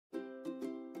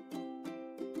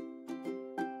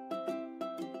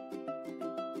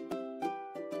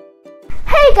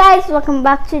Hi guys, welcome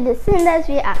back to Jacinda's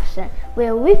reaction,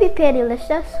 where we prepare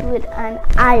delicious food and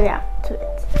I react to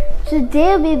it.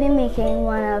 Today we'll be making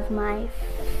one of my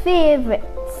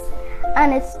favorites,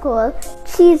 and it's called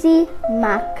cheesy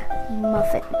mac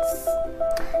muffins.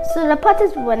 So the pot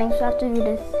is boiling, so I have to do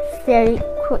this very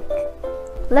quick.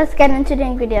 Let's get into the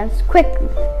ingredients quickly.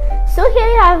 So here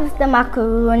you have the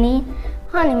macaroni,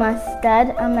 honey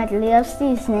mustard, a medley of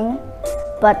seasoning,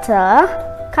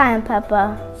 butter, cayenne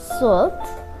pepper, salt,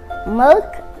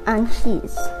 milk and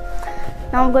cheese.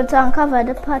 Now I'm going to uncover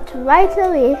the pot right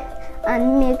away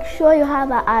and make sure you have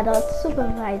an adult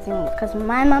supervising you, because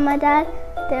my mom and dad,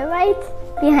 they're right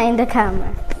behind the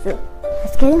camera. So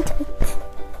let's get into it.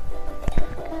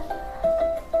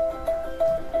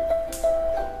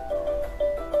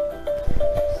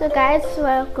 So guys,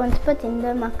 we're going to put in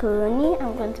the macaroni.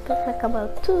 I'm going to put like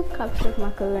about 2 cups of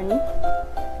macaroni.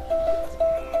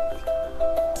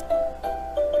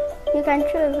 You can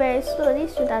chew it very slowly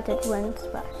so that it won't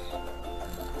splash.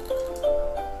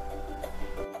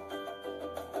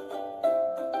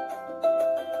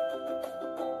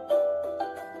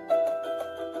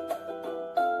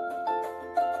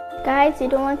 Guys, you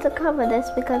don't want to cover this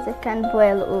because it can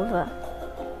boil over.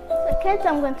 So kids,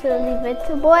 I'm going to leave it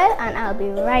to boil and I'll be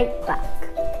right back.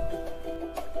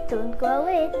 Don't go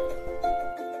away.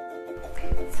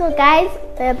 So guys,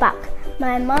 we're back.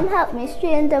 My mom helped me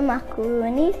strain the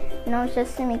macaroni, now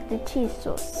just to make the cheese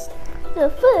sauce. So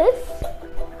first,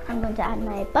 I'm going to add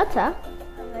my butter.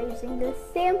 We're using the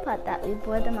same pot that we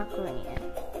boiled the macaroni in.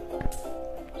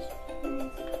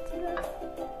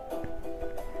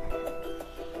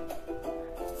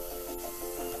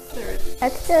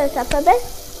 Let's stir it up a bit.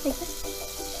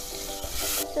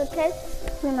 So kids,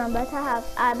 remember to have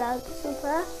adult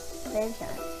supervision.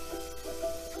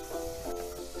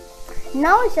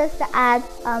 Now it's just to add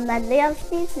a medley of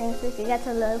seasonings so you can get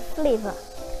a little flavor.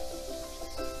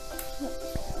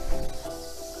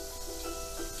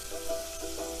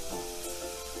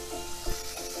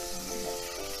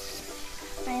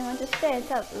 And you want to stir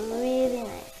it up really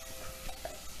nice.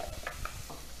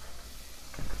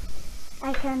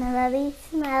 I can already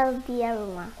smell the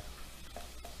aroma.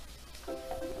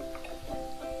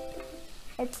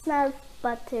 It smells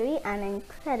buttery and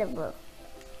incredible.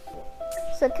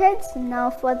 So kids, now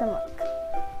for the milk.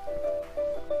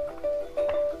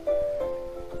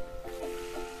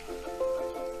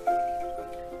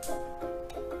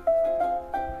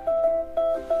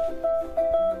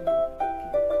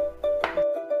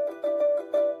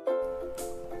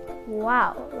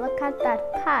 Wow, look at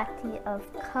that party of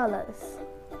colors.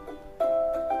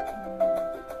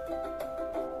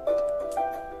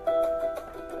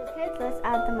 So kids, let's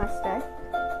add the mustard.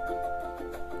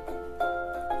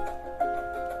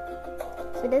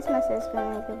 So this mustard is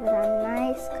going to give it a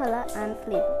nice color and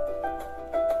flavor.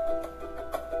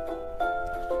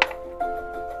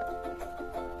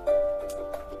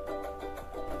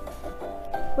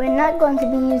 We're not going to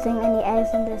be using any eggs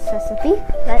in this recipe.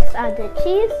 Let's add the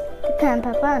cheese, the cayenne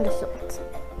pepper and the salt.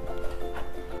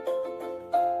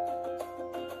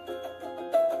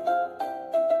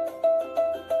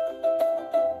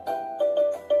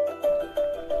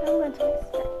 I'm going to mix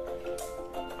that.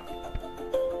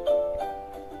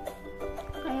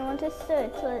 To stir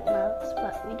it till it melts,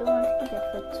 but we don't want to keep it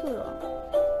for too long.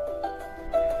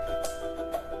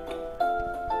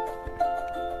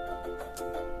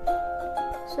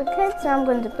 So kids, I'm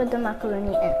going to put the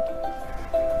macaroni in.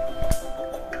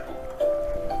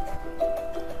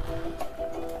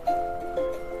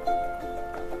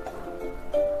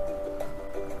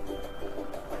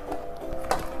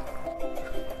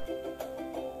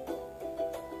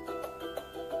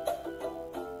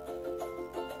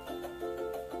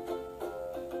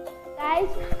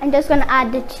 Guys, I'm just going to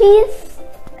add the cheese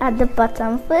at the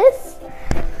bottom first,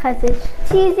 because it's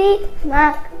cheesy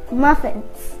mac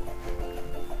muffins.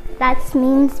 That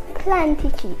means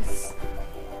plenty cheese.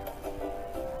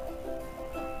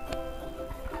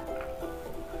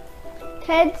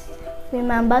 Kids,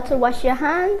 remember to wash your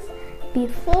hands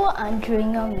before and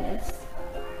during your meals.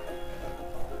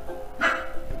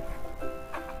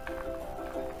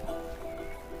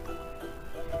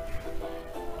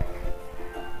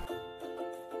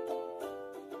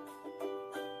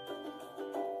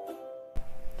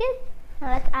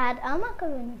 Now let's add our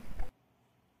macaroni.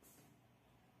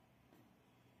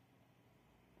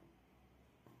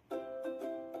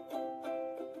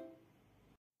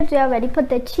 We already put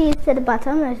the cheese to the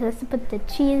bottom. Let's just put the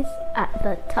cheese at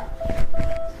the top.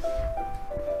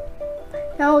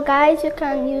 Now guys, you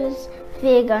can use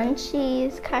vegan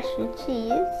cheese, cashew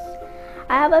cheese.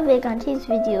 I have a vegan cheese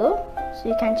video, so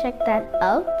you can check that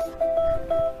out.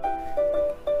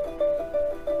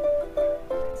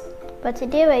 But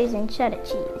today we're using cheddar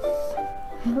cheese.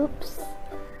 Oops.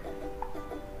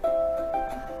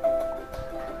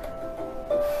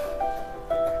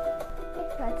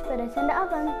 Let's put it in the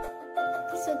oven.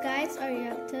 So guys, our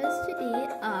reactors today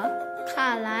are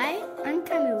Kallai and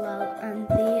Kemuel, and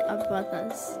they are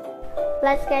brothers.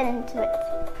 Let's get into it.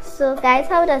 So guys,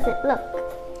 how does it look?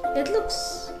 It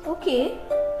looks okay.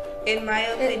 In my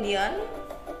opinion,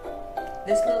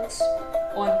 this looks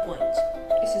on point.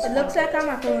 It looks like a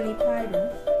macaroni pie though.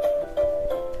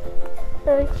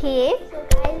 Okay, so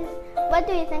guys, what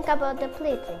do you think about the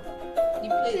plating? The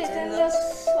plating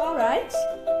looks alright.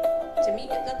 To me,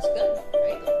 it looks good,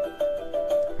 right?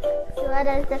 So what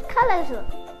does the colors look?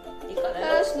 The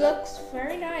colors looks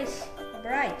very nice,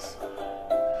 bright.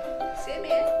 Same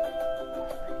here.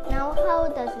 Now, how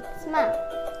does it smell?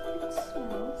 It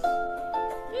smells.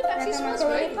 It actually smells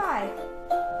very pie.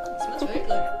 It smells very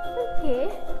good. Okay.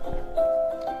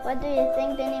 What do you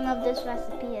think the name of this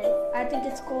recipe is? I think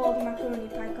it's called macaroni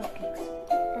pie cupcakes.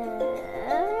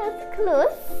 That's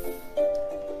close.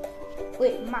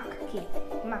 Wait, mac cake.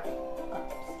 Mac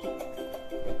cupcakes.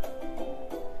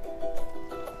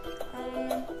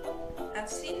 I've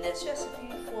seen this recipe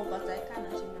before, but I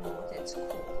cannot remember what it's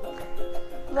called.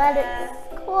 Well, it's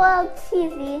called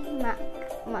cheesy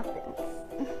muffins.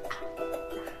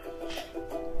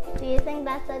 Do you think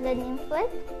that's a good name for it?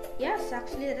 Yes,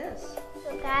 actually it is.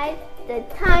 So guys, the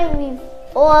time we've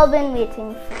all been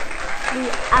waiting for, the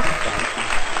action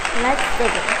time. Let's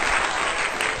dig in.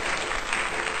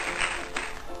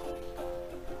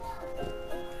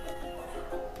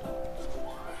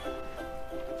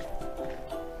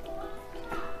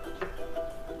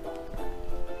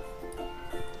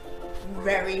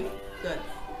 Very good.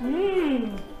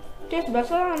 Mmm. Tastes better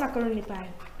than macaroni pie.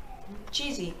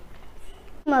 Cheesy.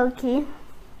 Milky.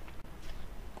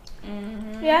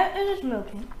 Yeah, it is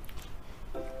milky.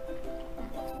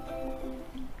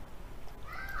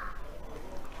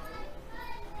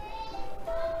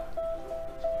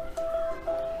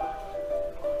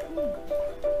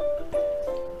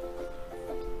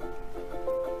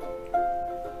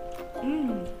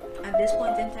 At this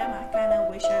point in time, I kind of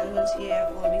wish I was here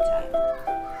all the time.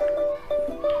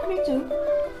 Me too.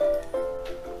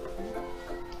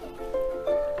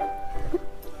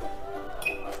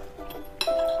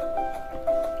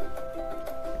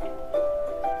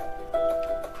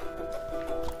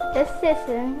 This is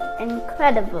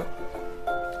incredible.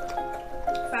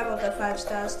 5 out of 5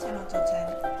 stars, 10 out of 10.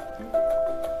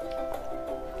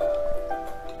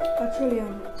 A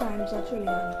trillion times a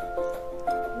trillion.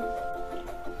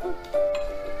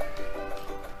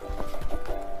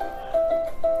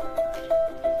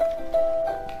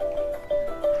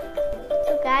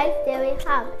 So guys, there we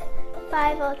have it.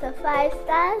 5 out of 5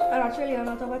 stars. And a trillion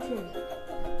out of a trillion.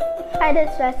 Try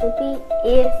this recipe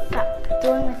ASAP.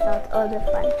 Don't miss out all the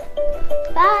fun.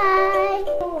 Bye!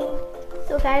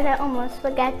 So guys, I almost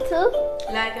forget to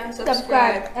like and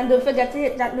subscribe. And don't forget to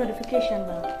hit that notification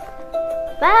bell.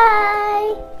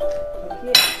 Bye!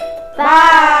 Okay.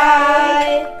 Bye!